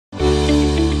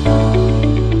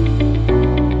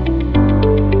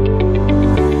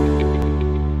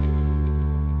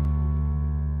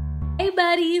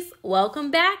welcome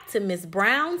back to Miss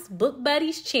Brown's Book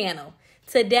Buddies channel.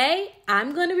 Today,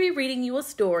 I'm going to be reading you a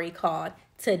story called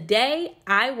Today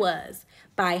I Was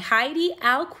by Heidi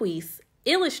Ahlquist,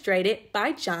 illustrated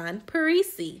by John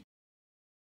Parisi.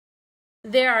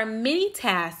 There are many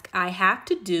tasks I have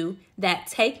to do that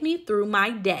take me through my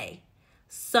day.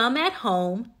 Some at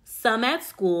home, some at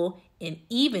school, and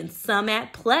even some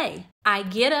at play. I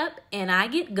get up and I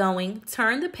get going.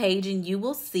 Turn the page and you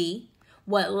will see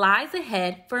what lies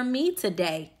ahead for me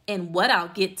today and what I'll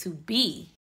get to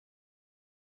be.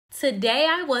 Today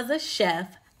I was a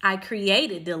chef. I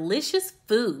created delicious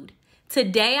food.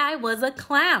 Today I was a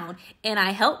clown and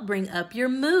I helped bring up your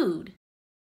mood.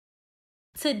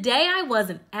 Today I was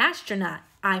an astronaut.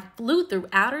 I flew through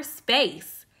outer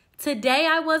space. Today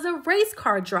I was a race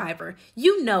car driver.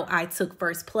 You know I took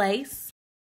first place.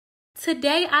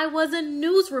 Today I was a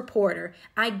news reporter.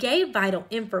 I gave vital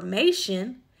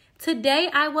information. Today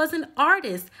I was an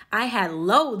artist. I had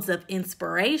loads of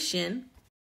inspiration.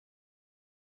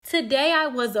 Today I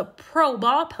was a pro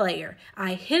ball player.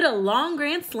 I hit a long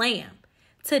grand slam.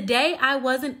 Today I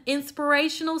was an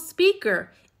inspirational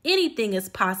speaker. Anything is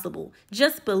possible.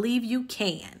 Just believe you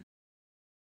can.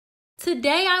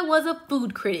 Today I was a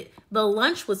food critic. The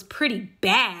lunch was pretty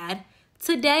bad.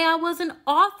 Today I was an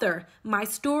author. My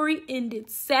story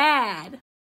ended sad.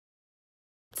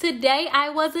 Today I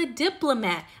was a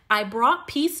diplomat. I brought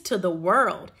peace to the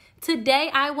world. Today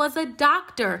I was a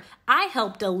doctor. I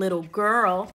helped a little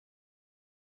girl.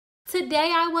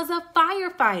 Today I was a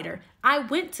firefighter. I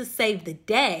went to save the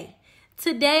day.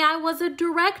 Today I was a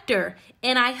director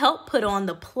and I helped put on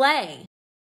the play.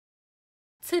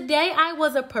 Today I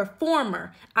was a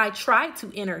performer. I tried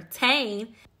to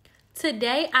entertain.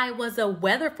 Today I was a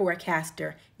weather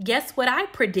forecaster. Guess what I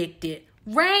predicted?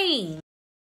 Rain.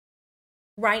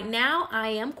 Right now I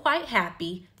am quite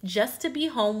happy just to be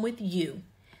home with you,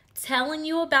 telling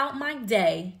you about my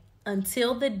day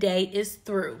until the day is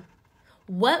through.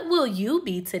 What will you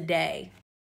be today?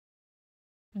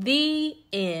 The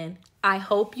end. I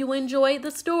hope you enjoyed the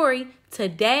story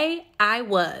Today I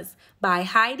Was by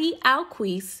Heidi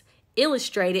Ahlquist,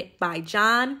 illustrated by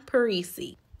John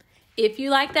Parisi. If you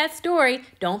like that story,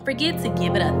 don't forget to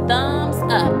give it a thumbs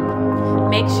up.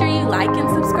 Make sure you like and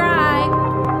subscribe.